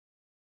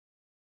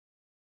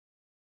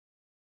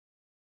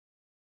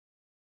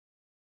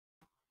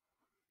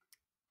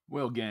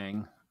Well,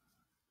 gang,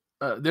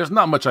 there's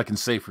not much I can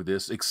say for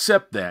this,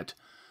 except that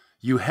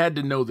you had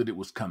to know that it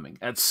was coming.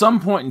 At some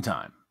point in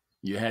time,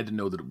 you had to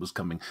know that it was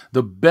coming.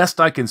 The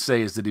best I can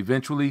say is that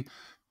eventually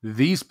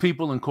these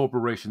people and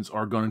corporations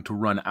are going to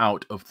run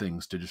out of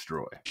things to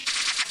destroy.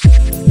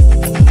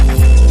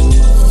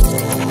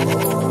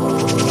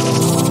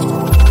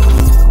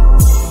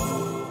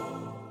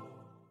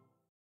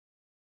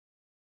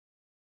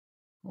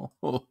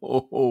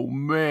 Oh,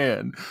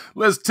 man.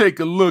 Let's take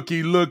a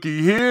looky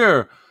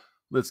here.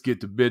 Let's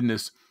get to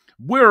business.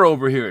 We're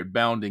over here at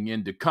Bounding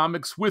Into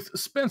Comics with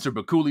Spencer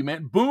Bakuli,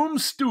 man. Boom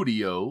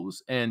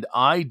Studios and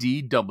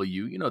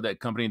IDW, you know, that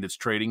company that's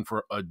trading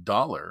for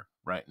 $1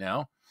 right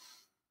now.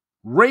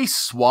 Race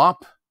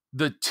Swap,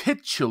 the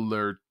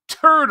titular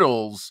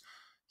Turtles,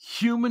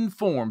 Human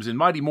Forms in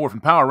Mighty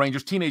Morphin Power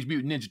Rangers, Teenage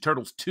Mutant Ninja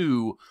Turtles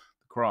 2,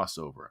 the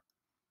crossover.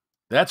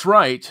 That's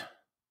right.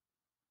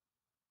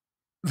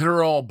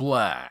 They're all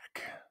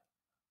black.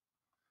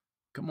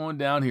 Come on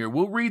down here.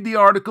 We'll read the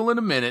article in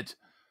a minute.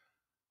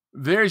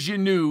 There's your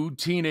new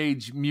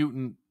Teenage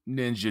Mutant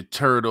Ninja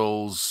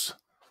Turtles.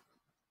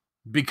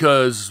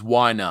 Because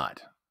why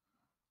not?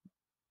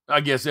 I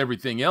guess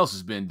everything else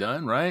has been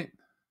done, right?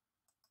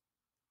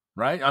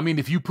 Right? I mean,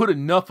 if you put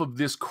enough of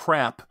this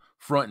crap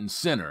front and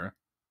center,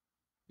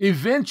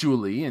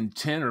 eventually in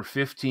 10 or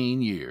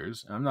 15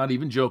 years, I'm not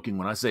even joking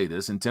when I say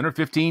this, in 10 or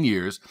 15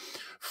 years,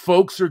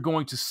 folks are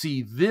going to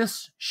see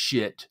this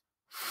shit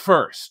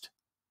first.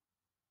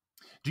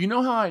 Do you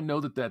know how I know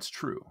that that's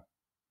true?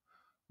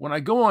 When I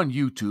go on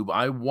YouTube,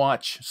 I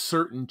watch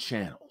certain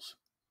channels.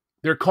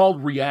 They're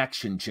called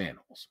reaction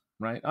channels,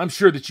 right? I'm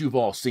sure that you've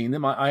all seen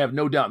them. I have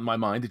no doubt in my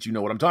mind that you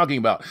know what I'm talking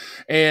about.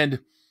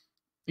 And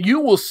you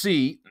will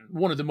see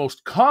one of the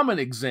most common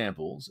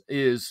examples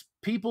is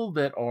people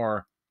that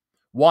are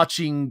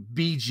watching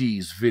Bee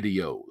Gees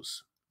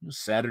videos,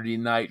 Saturday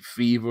Night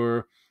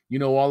Fever, you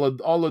know,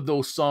 all of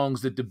those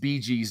songs that the Bee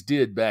Gees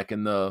did back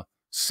in the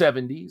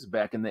 70s,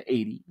 back in the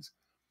 80s.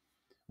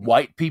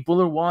 White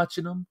people are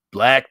watching them.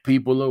 Black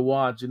people are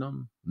watching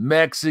them.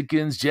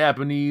 Mexicans,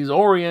 Japanese,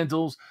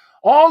 Orientals,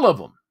 all of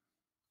them.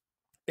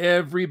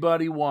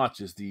 Everybody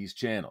watches these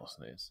channels.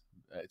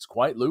 It's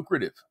quite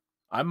lucrative.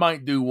 I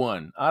might do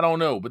one. I don't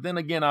know. But then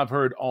again, I've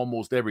heard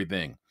almost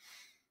everything.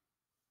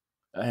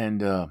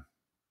 And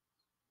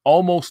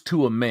almost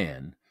to a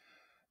man,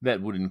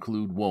 that would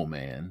include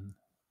Woman.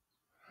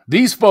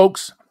 These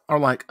folks are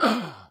like,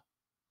 oh,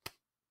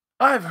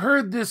 I've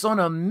heard this on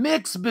a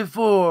mix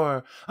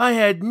before. I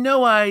had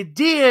no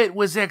idea it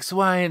was X,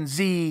 Y, and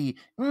Z.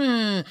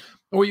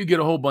 Or you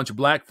get a whole bunch of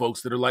black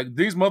folks that are like,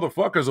 these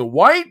motherfuckers are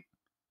white?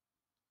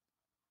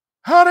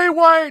 How they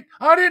white?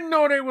 I didn't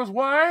know they was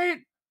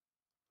white.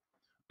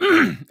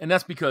 And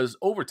that's because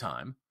over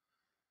time,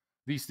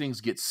 these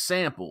things get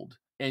sampled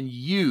and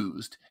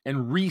used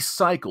and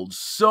recycled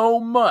so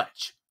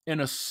much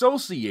and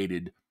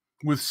associated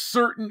with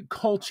certain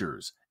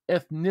cultures,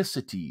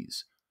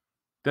 ethnicities,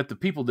 that the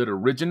people that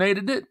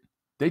originated it,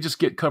 they just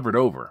get covered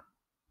over.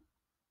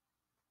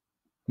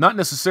 Not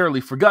necessarily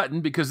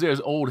forgotten, because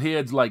there's old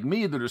heads like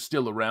me that are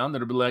still around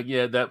that'll be like,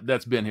 yeah,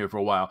 that's been here for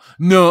a while.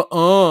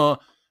 Nuh-uh.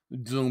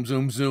 Zoom,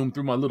 zoom, zoom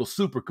through my little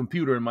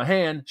supercomputer in my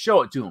hand.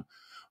 Show it to them.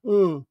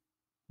 Oh,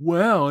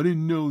 wow, I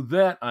didn't know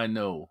that. I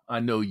know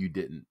you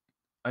didn't.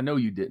 I know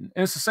you didn't.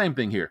 And it's the same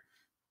thing here.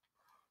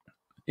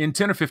 In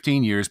 10 or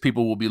 15 years,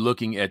 people will be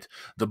looking at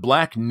the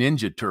Black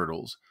Ninja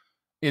Turtles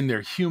in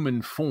their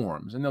human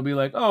forms, and they'll be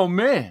like, oh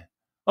man,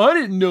 I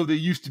didn't know they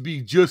used to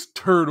be just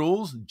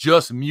turtles,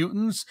 just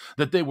mutants,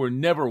 that they were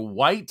never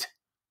white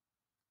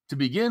to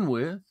begin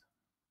with.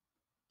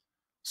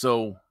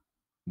 So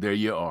there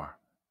you are.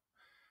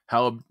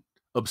 How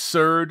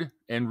absurd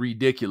and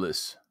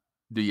ridiculous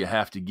do you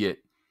have to get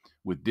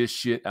with this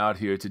shit out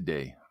here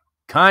today?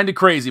 Kind of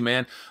crazy,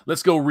 man.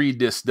 Let's go read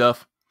this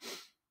stuff.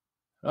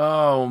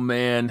 Oh,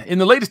 man. In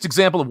the latest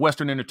example of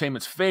Western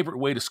entertainment's favorite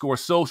way to score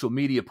social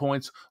media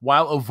points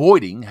while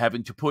avoiding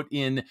having to put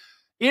in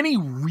any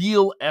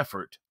real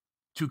effort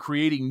to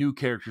creating new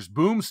characters,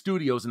 Boom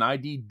Studios and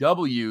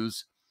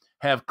IDWs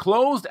have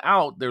closed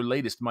out their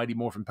latest Mighty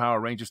Morphin Power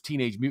Rangers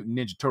Teenage Mutant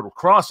Ninja Turtle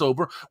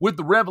crossover with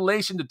the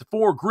revelation that the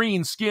four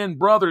green-skinned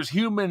brothers'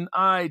 human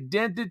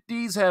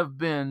identities have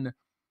been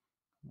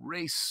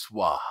race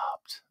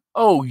swapped.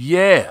 Oh,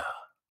 yeah.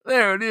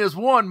 There it is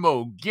one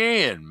more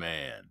again,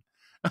 man.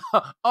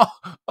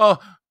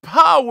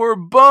 Power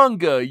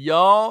bunga,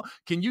 y'all.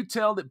 Can you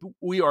tell that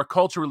we are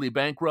culturally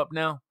bankrupt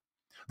now?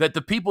 That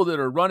the people that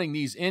are running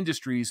these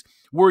industries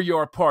were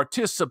your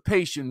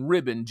participation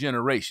ribbon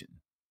generation.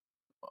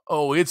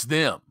 Oh, it's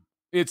them.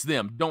 It's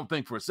them. Don't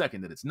think for a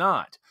second that it's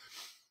not.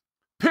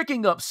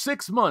 Picking up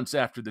 6 months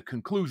after the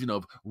conclusion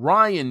of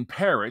Ryan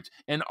Parrott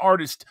and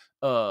artist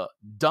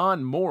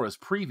Don Mora's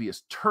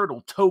previous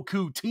Turtle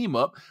Toku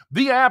team-up,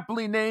 the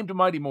aptly named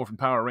Mighty Morphin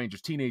Power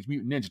Rangers Teenage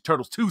Mutant Ninja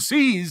Turtles 2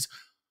 sees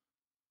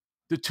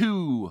the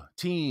two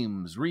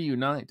teams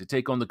reunite to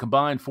take on the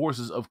combined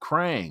forces of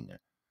Krang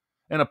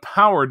and a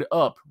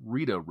powered-up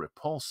Rita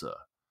Repulsa.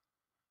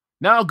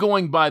 Now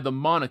going by the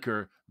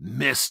moniker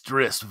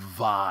Mistress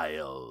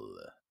Vile.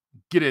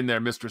 Get in there,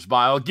 Mistress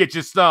Vile. Get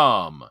you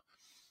some.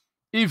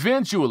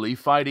 Eventually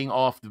fighting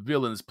off the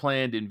villain's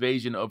planned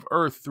invasion of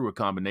Earth through a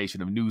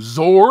combination of new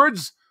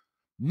Zords,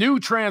 new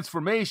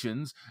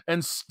transformations,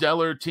 and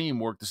stellar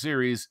teamwork. The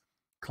series'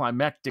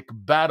 climactic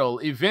battle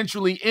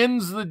eventually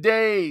ends the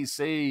day,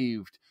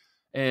 saved,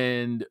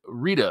 and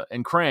Rita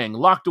and Krang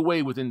locked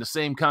away within the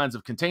same kinds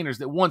of containers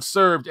that once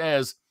served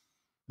as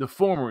the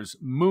former's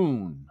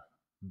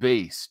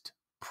moon-based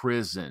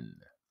prison.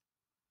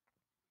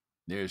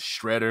 There's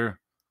Shredder.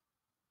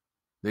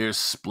 There's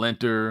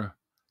Splinter.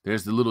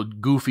 There's the little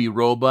goofy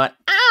robot.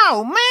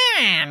 Oh,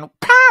 man!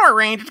 Power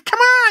Rangers, come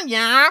on,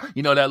 y'all!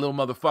 You know that little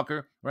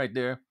motherfucker right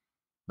there?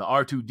 The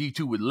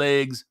R2-D2 with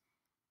legs.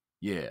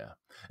 Yeah.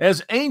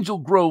 As Angel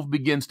Grove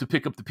begins to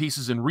pick up the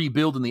pieces and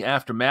rebuild in the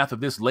aftermath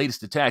of this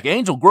latest attack,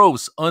 Angel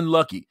Grove's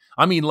unlucky.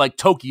 I mean, like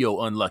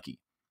Tokyo unlucky.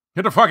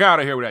 Get the fuck out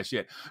of here with that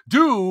shit.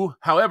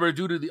 However,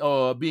 due to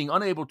the being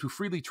unable to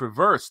freely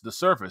traverse the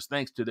surface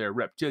thanks to their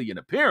reptilian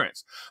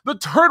appearance, the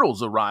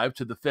Turtles arrive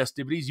to the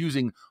festivities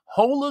using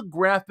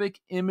holographic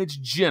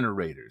image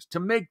generators to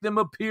make them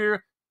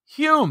appear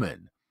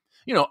human.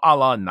 You know, a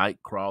la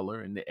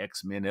Nightcrawler in the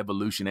X-Men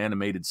Evolution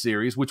animated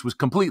series, which was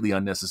completely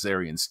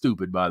unnecessary and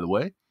stupid, by the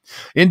way.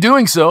 In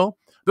doing so,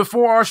 the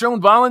four are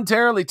shown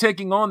voluntarily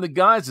taking on the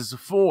guises of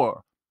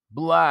four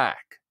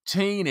black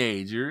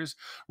teenagers,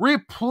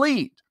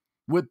 replete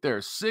with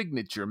their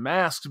signature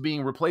masks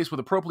being replaced with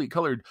appropriately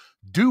colored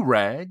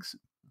do-rags,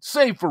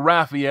 save for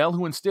Raphael,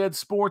 who instead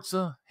sports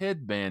a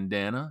head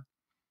bandana.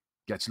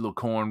 Got your little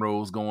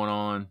cornrows going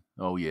on.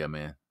 Oh, yeah,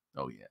 man.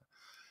 Oh, yeah.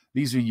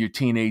 These are your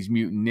Teenage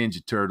Mutant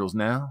Ninja Turtles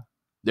now.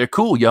 They're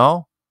cool,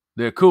 y'all.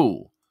 They're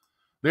cool.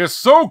 They're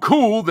so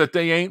cool that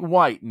they ain't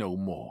white no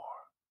more.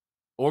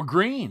 Or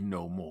green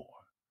no more.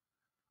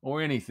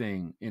 Or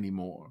anything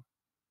anymore.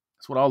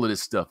 That's what all of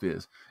this stuff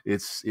is.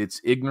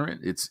 It's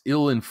ignorant, it's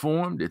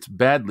ill-informed, it's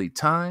badly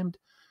timed,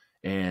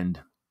 and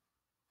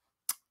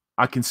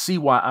I can see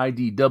why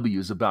IDW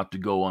is about to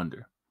go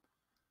under.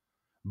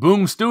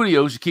 Boom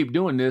Studios, you keep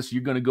doing this,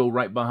 you're going to go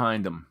right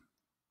behind them.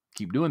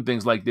 Keep doing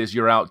things like this,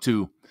 you're out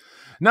too.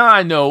 Now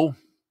I know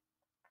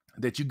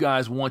that you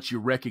guys want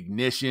your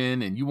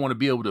recognition and you want to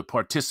be able to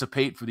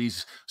participate for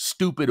these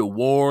stupid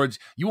awards.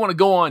 You want to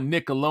go on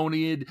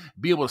Nickelodeon,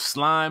 be able to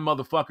slime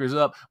motherfuckers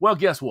up. Well,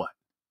 guess what?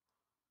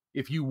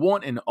 If you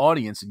want an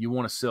audience and you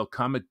want to sell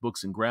comic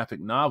books and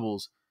graphic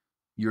novels,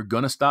 you're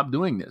going to stop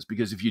doing this.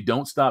 Because if you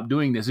don't stop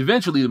doing this,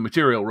 eventually the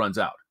material runs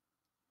out.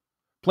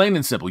 Plain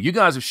and simple. You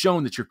guys have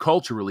shown that you're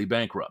culturally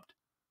bankrupt.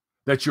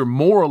 That you're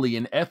morally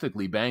and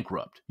ethically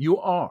bankrupt. You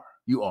are.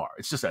 You are.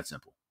 It's just that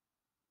simple.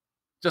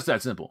 Just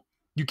that simple.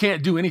 You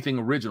can't do anything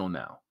original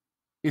now.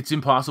 It's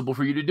impossible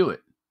for you to do it.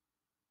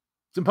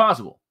 It's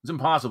impossible. It's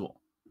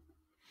impossible.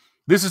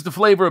 This is the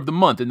flavor of the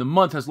month, and the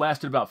month has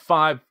lasted about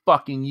 5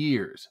 fucking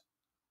years.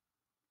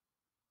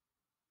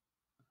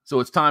 So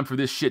it's time for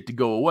this shit to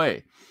go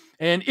away.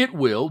 And it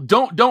will.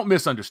 Don't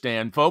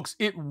misunderstand, folks.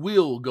 It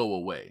will go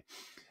away.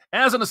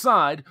 As an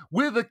aside,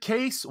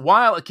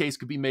 while a case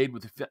could be made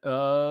with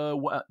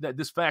that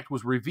this fact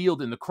was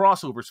revealed in the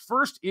crossover's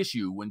first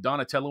issue when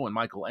Donatello and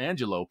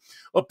Michelangelo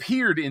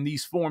appeared in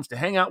these forms to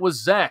hang out with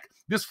Zack,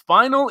 this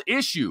final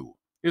issue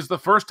is the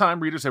first time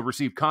readers have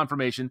received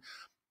confirmation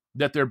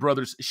that their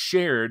brothers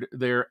shared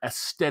their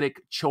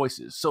aesthetic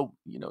choices. So,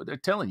 you know, they're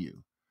telling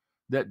you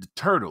that the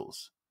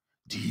Turtles,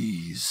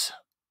 these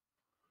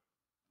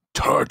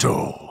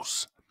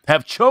Turtles,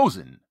 have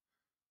chosen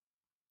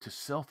to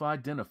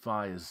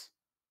self-identify as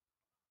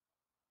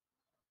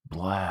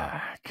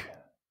black.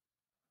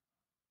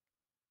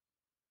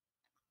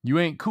 You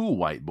ain't cool,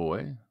 white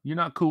boy. You're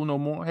not cool no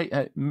more.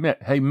 Hey,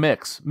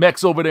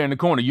 Mex over there in the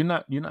corner. You're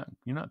not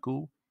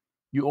cool.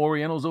 You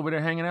Orientals over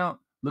there hanging out,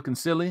 looking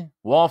silly,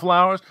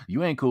 wallflowers.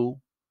 You ain't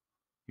cool.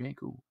 You ain't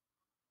cool.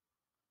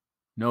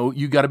 No,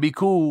 you got to be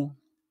cool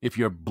if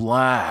you're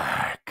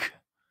black.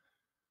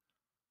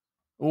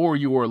 Or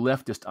you're a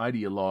leftist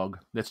ideologue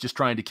that's just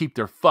trying to keep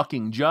their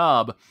fucking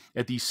job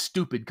at these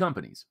stupid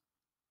companies.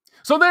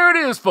 So there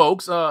it is,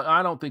 folks.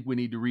 I don't think we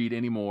need to read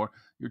anymore.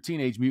 Your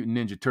Teenage Mutant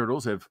Ninja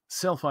Turtles have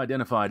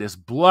self-identified as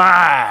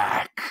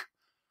black.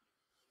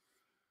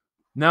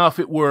 Now, if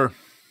it were,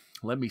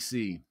 let me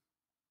see,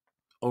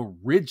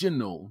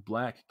 original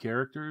black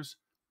characters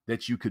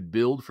that you could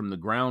build from the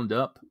ground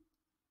up,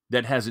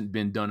 that hasn't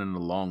been done in a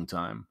long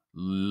time.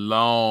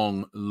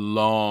 Long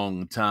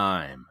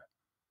time.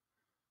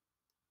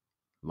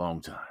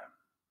 Long time.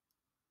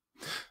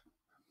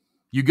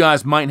 You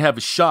guys might have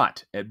a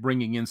shot at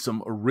bringing in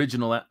some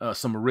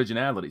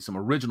originality, some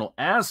original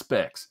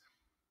aspects,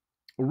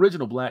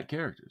 original black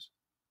characters.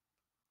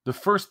 The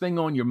first thing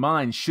on your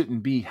mind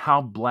shouldn't be how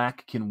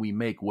black can we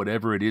make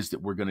whatever it is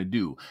that we're going to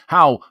do?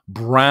 How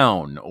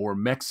brown or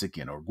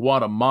Mexican or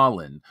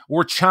Guatemalan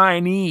or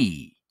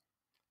Chinese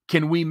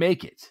can we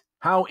make it?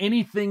 How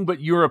anything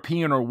but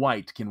European or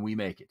white can we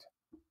make it?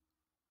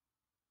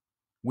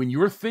 When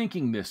you're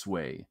thinking this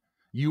way,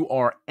 you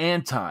are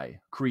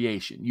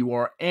anti-creation. You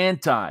are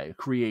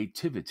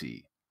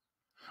anti-creativity.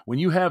 When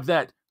you have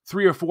that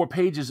 3 or 4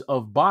 pages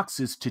of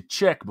boxes to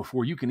check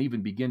before you can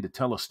even begin to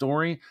tell a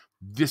story,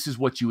 this is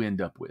what you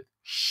end up with.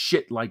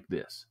 Shit like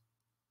this.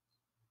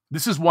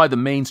 This is why the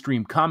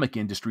mainstream comic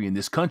industry in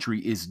this country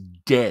is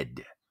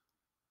dead.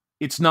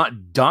 It's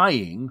not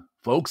dying,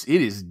 folks.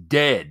 It is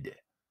dead.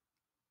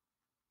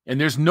 And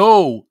there's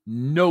no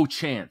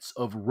chance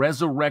of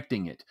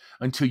resurrecting it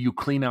until you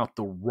clean out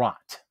the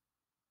rot.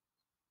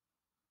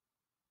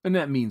 And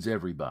that means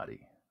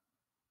everybody.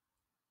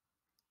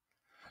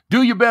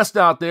 Do your best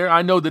out there.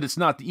 I know that it's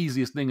not the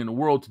easiest thing in the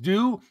world to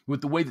do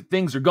with the way that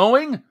things are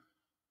going.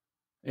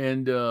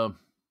 And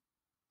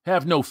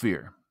have no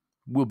fear.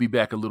 We'll be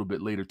back a little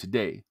bit later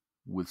today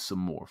with some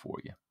more for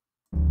you.